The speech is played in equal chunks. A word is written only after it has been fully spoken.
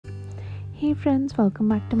Hey friends, welcome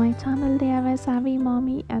back to my channel DIY Savvy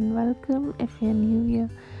Mommy and welcome if you're new here.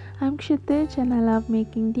 I'm Kshitij and I love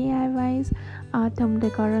making DIYs, art, home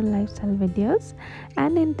decor and lifestyle videos.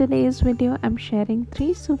 And in today's video, I'm sharing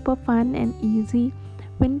 3 super fun and easy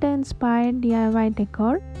winter inspired DIY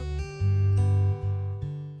decor.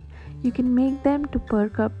 You can make them to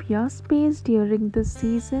perk up your space during this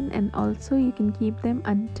season, and also you can keep them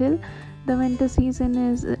until the winter season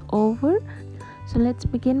is over. So let's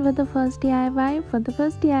begin with the first DIY. For the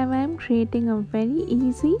first DIY, I'm creating a very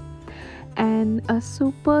easy and a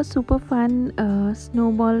super fun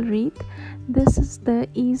snowball wreath. This is the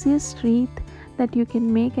easiest wreath that you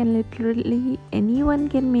can make, and literally anyone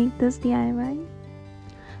can make this DIY.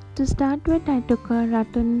 To start with, I took a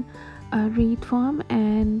rattan wreath form,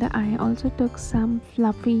 and I also took some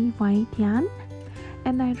fluffy white yarn,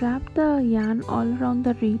 and I wrapped the yarn all around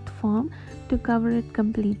the wreath form to cover it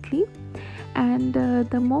completely. And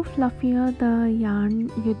the more fluffier the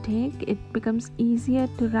yarn you take, it becomes easier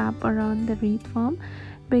to wrap around the wreath form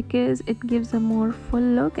because it gives a more full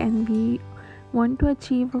look, and we want to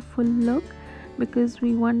achieve a full look because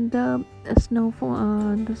we want the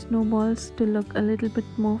snowballs to look a little bit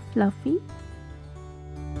more fluffy.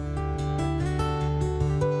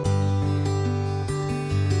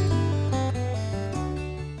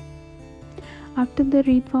 After the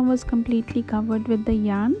wreath form was completely covered with the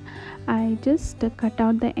yarn, I just cut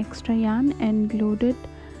out the extra yarn and glued it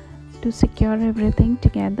to secure everything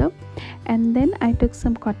together. And then I took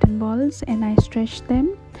some cotton balls and I stretched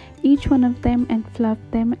them, each one of them, and fluffed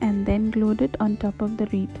them, and then glued it on top of the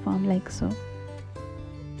wreath form like so.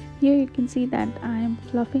 Here you can see that I am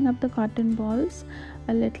fluffing up the cotton balls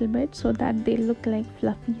a little bit so that they look like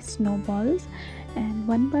fluffy snowballs, and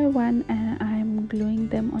one by one I am gluing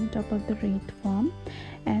them on top of the wreath form,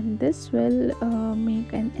 and this will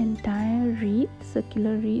make an entire wreath,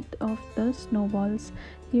 circular wreath of the snowballs.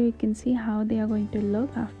 Here you can see how they are going to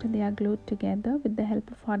look after they are glued together with the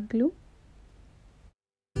help of hot glue.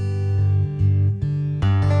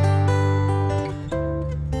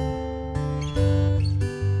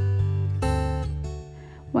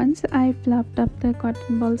 Once I fluffed up the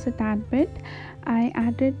cotton balls a tad bit, I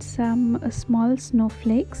added some small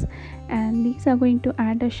snowflakes, and these are going to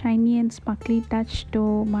add a shiny and sparkly touch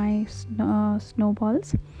to my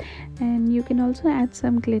snowballs. And you can also add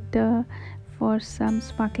some glitter for some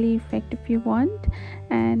sparkly effect if you want,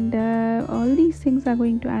 and all these things are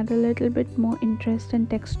going to add a little bit more interest and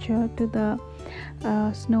texture to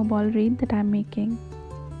the snowball wreath that I'm making.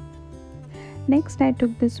 Next, I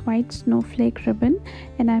took this white snowflake ribbon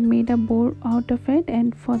and I made a bow out of it,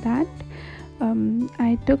 and for that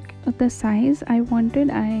I took the size I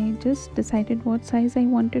wanted. I just decided what size I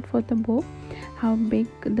wanted for the bow, how big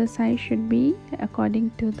the size should be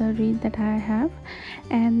according to the wreath that I have,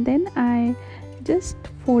 and then I just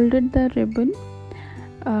folded the ribbon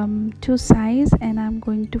to size, and I'm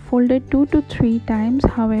going to fold it 2 to 3 times.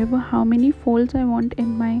 However, how many folds I want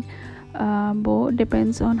in my bow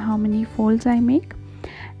depends on how many folds I make,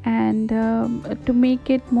 and to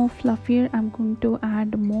make it more fluffier, I'm going to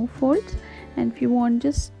add more folds, and if you want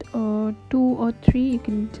just 2 or 3, you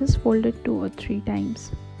can just fold it 2 or 3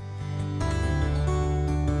 times.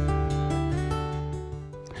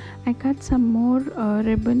 I cut some more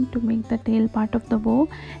ribbon to make the tail part of the bow,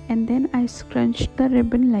 and then I scrunched the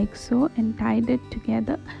ribbon like so and tied it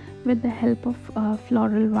together with the help of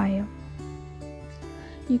floral wire.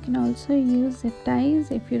 You can also use zip ties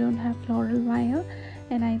if you don't have floral wire,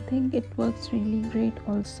 and I think it works really great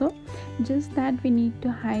also, just that we need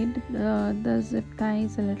to hide the zip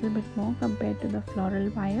ties a little bit more compared to the floral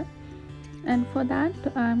wire. And for that,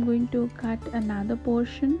 I'm going to cut another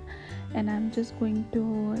portion, and I'm just going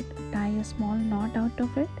to tie a small knot out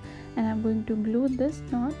of it, and I'm going to glue this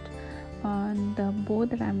knot on the bow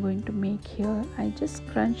that I'm going to make here. I just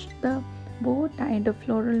scrunched the bow, tied a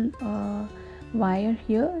floral wire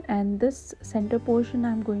here, and this center portion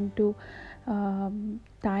I'm going to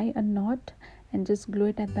tie a knot and just glue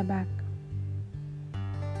it at the back.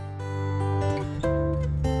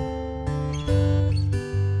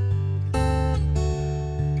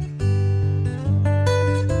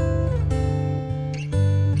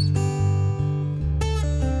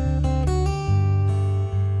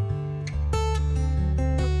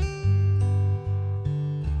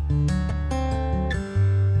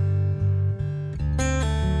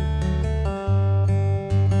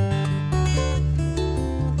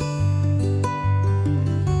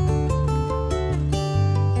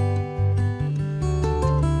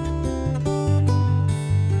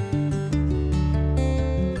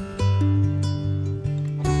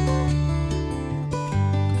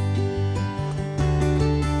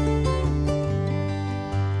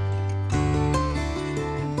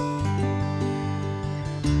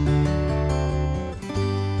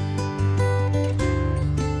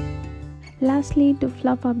 Lastly, to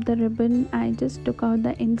fluff up the ribbon, I just took out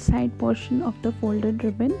the inside portion of the folded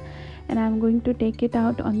ribbon, and I'm going to take it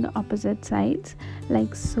out on the opposite sides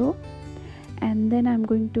like so. And then I'm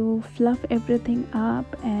going to fluff everything up,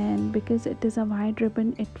 and because it is a wide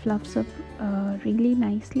ribbon, it fluffs up really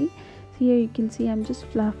nicely. So here you can see I'm just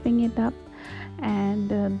fluffing it up, and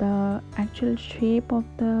the actual shape of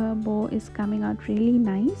the bow is coming out really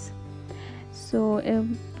nice. So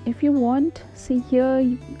if you want, see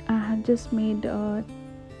here I have just made 2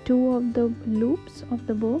 of the loops of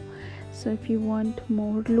the bow. So if you want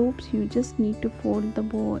more loops, you just need to fold the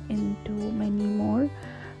bow into many more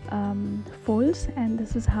folds, and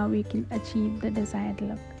this is how we can achieve the desired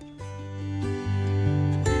look.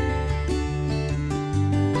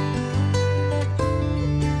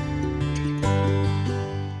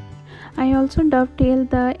 I also dovetailed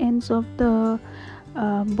the ends of the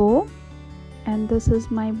bow, and this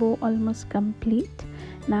is my bow almost complete.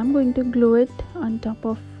 Now I'm going to glue it on top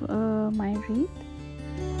of my wreath.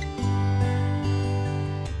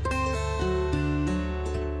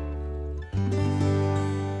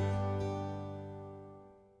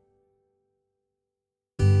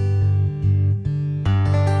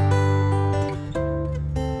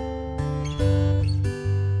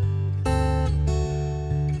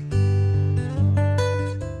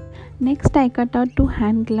 Next, I cut out 2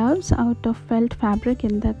 hand gloves out of felt fabric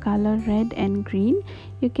in the color red and green.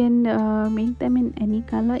 You can make them in any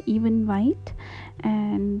color, even white.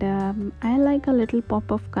 And I like a little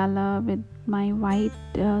pop of color with my white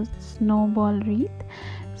snowball wreath.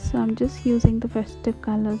 So I'm just using the festive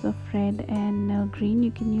colors of red and green. You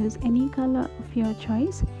can use any color of your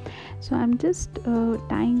choice. So I'm just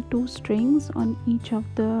tying 2 strings on each of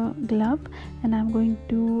the glove, and I'm going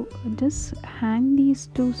to just hang these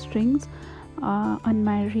 2 strings on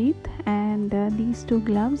my wreath, and these 2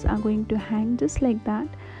 gloves are going to hang just like that,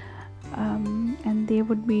 and they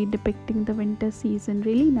would be depicting the winter season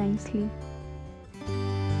really nicely.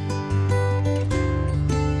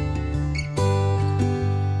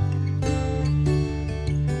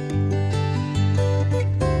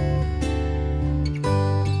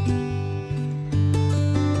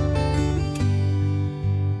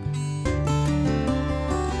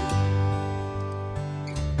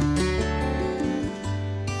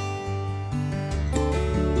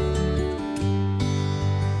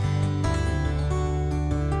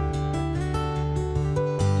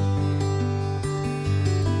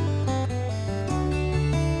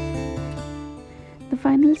 The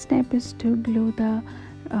final step is to glue the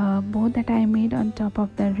bow that I made on top of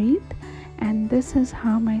the wreath, and this is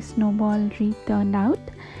how my snowball wreath turned out.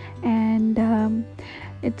 And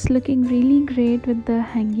it's looking really great with the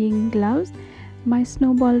hanging gloves. My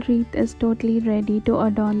snowball wreath is totally ready to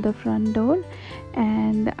adorn the front door,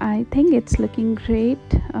 and I think it's looking great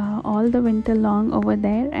all the winter long over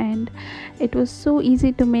there. And it was so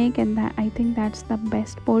easy to make, and I think that's the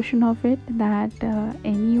best portion of it, that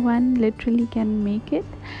anyone literally can make it.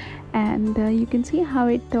 And you can see how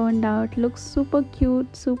it turned out. Looks super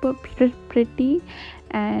cute, super pretty,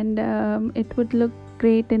 and it would look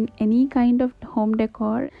great in any kind of home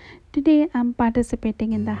decor. Today I'm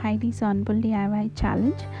participating in the Heidi Sonboul DIY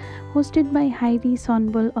challenge hosted by Heidi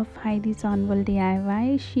Sonboul of Heidi Sonboul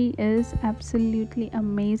DIY. She is absolutely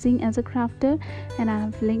amazing as a crafter, and I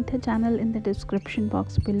have linked her channel in the description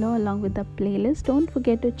box below along with the playlist. Don't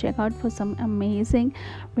forget to check out for some amazing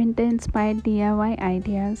winter inspired DIY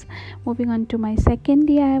ideas. Moving on to my second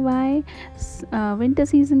DIY. Winter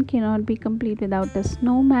season cannot be complete without a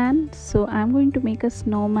snowman, so I'm going to make a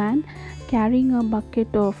snowman carrying a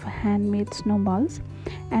bucket of handmade snowballs.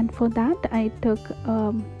 And for that I took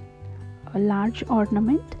a large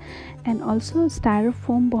ornament and also a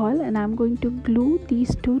styrofoam ball, and I'm going to glue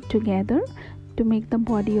these 2 together to make the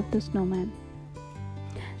body of the snowman.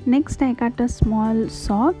 Next I cut a small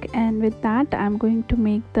sock, and with that I'm going to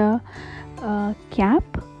make the cap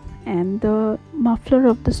and the muffler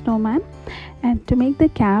of the snowman. And to make the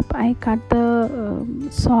cap, I cut the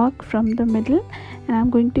sock from the middle, and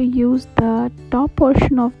I'm going to use the top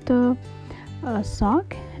portion of the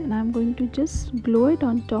sock, and I'm going to just glue it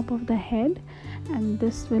on top of the head, and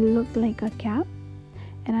this will look like a cap.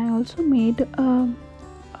 And I also made a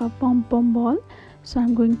pom-pom ball, so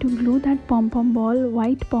I'm going to glue that pom-pom ball,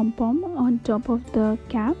 white pom-pom, on top of the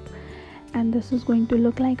cap, and this is going to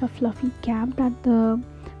look like a fluffy cap that the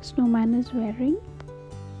snowman is wearing.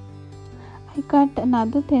 I cut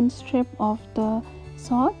another thin strip of the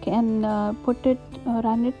sock and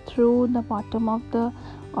run it through the bottom of the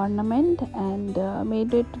ornament, and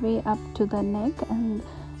made it way up to the neck and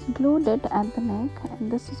glued it at the neck,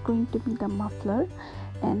 and this is going to be the muffler.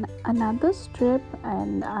 and another strip,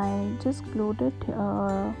 and I just glued it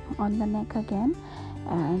on the neck again,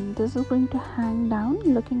 and this is going to hang down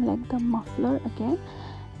looking like the muffler again,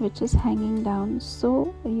 which is hanging down.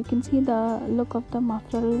 So you can see the look of the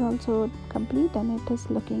muffler is also complete, and it is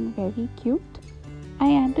looking very cute.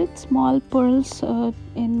 I added small pearls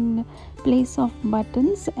in place of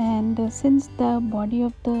buttons, and since the body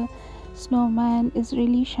of the snowman is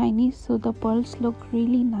really shiny, so the pearls look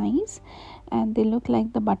really nice and they look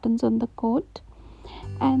like the buttons on the coat.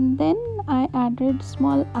 And then I added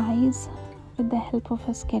small eyes with the help of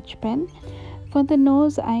a sketch pen. For the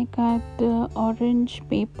nose, I cut orange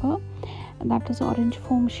paper, that is orange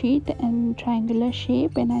foam sheet, in triangular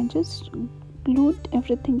shape, and I just glued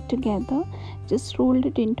everything together, just rolled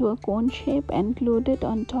it into a cone shape and glued it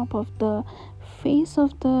on top of the face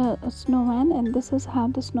of the snowman, and this is how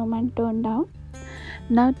the snowman turned out.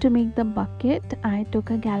 Now to make the bucket, I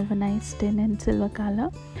took a galvanized tin in silver color,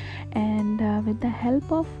 and with the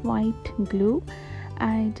help of white glue,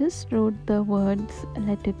 I just wrote the words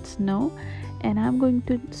 "Let it snow," and I'm going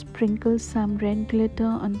to sprinkle some red glitter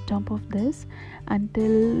on top of this.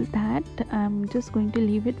 Until that, I'm just going to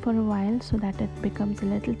leave it for a while so that it becomes a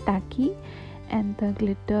little tacky and the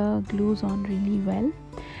glitter glues on really well.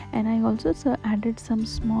 And I also added some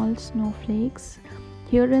small snowflakes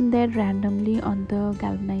here and there randomly on the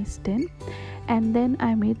galvanized tin, and then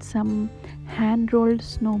I made some hand rolled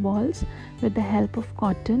snowballs with the help of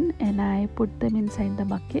cotton, and I put them inside the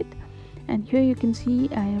bucket. And here you can see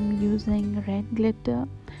I am using red glitter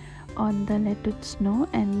on the Let It Snow,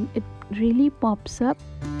 and it really pops up.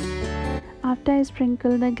 After I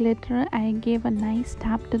sprinkle the glitter, I gave a nice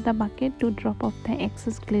tap to the bucket to drop off the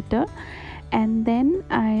excess glitter, and then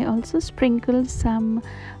I also sprinkled some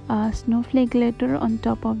snowflake glitter on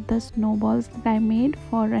top of the snowballs that I made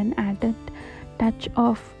for an added touch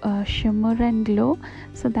of shimmer and glow,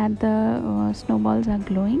 so that the snowballs are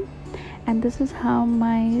glowing. And this is how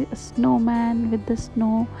my snowman with the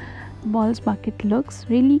snowballs bucket looks.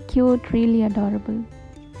 Really cute, really adorable.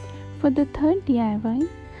 For the third DIY,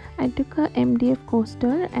 I took a MDF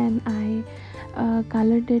coaster and I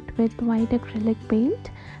colored it with white acrylic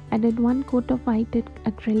paint. I did one coat of white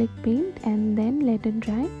acrylic paint and then let it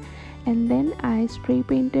dry, and then I spray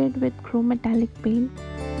painted with chrome metallic paint.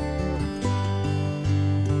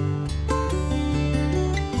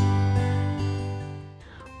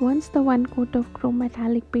 Once the one coat of chrome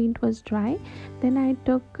metallic paint was dry, then I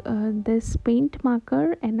took this paint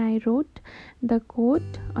marker and I wrote the coat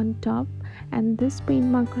on top, and this paint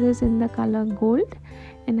marker is in the color gold,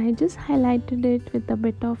 and I just highlighted it with a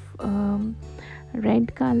bit of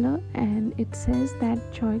red color, and it says that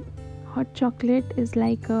hot chocolate is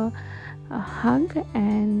like a hug,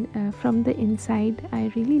 and from the inside.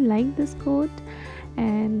 I really like this coat.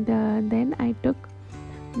 And then I took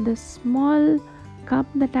the small cup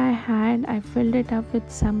that I had, I filled it up with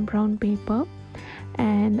some brown paper,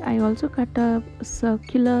 and I also cut a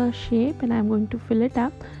circular shape, and I'm going to fill it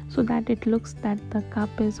up so that it looks that the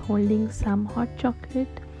cup is holding some hot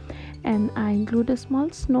chocolate. And I glued a small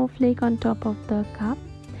snowflake on top of the cup,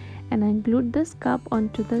 and I glued this cup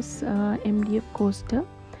onto this MDF coaster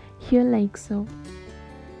here, like so.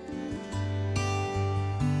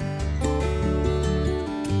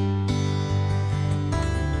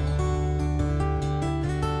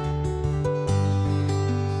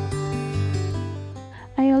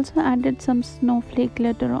 I also added some snowflake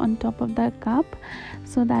glitter on top of the cup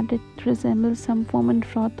so that it resembles some foam and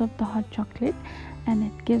froth of the hot chocolate, and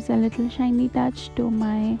it gives a little shiny touch to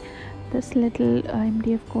this little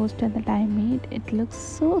MDF coaster that I made. It looks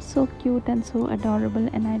so cute and so adorable,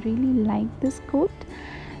 and I really like this coat.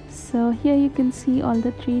 So here you can see all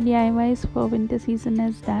the 3 DIYs for winter season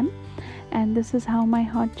is done, and this is how my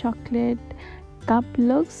hot chocolate cup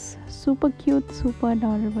looks. Super cute, super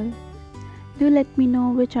adorable. Do let me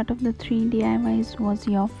know which out of the 3 DIYs was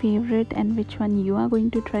your favorite and which one you are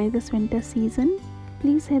going to try this winter season.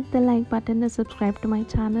 Please hit the like button and subscribe to my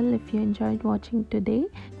channel if you enjoyed watching today.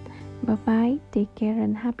 Bye bye, take care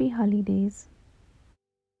and happy holidays.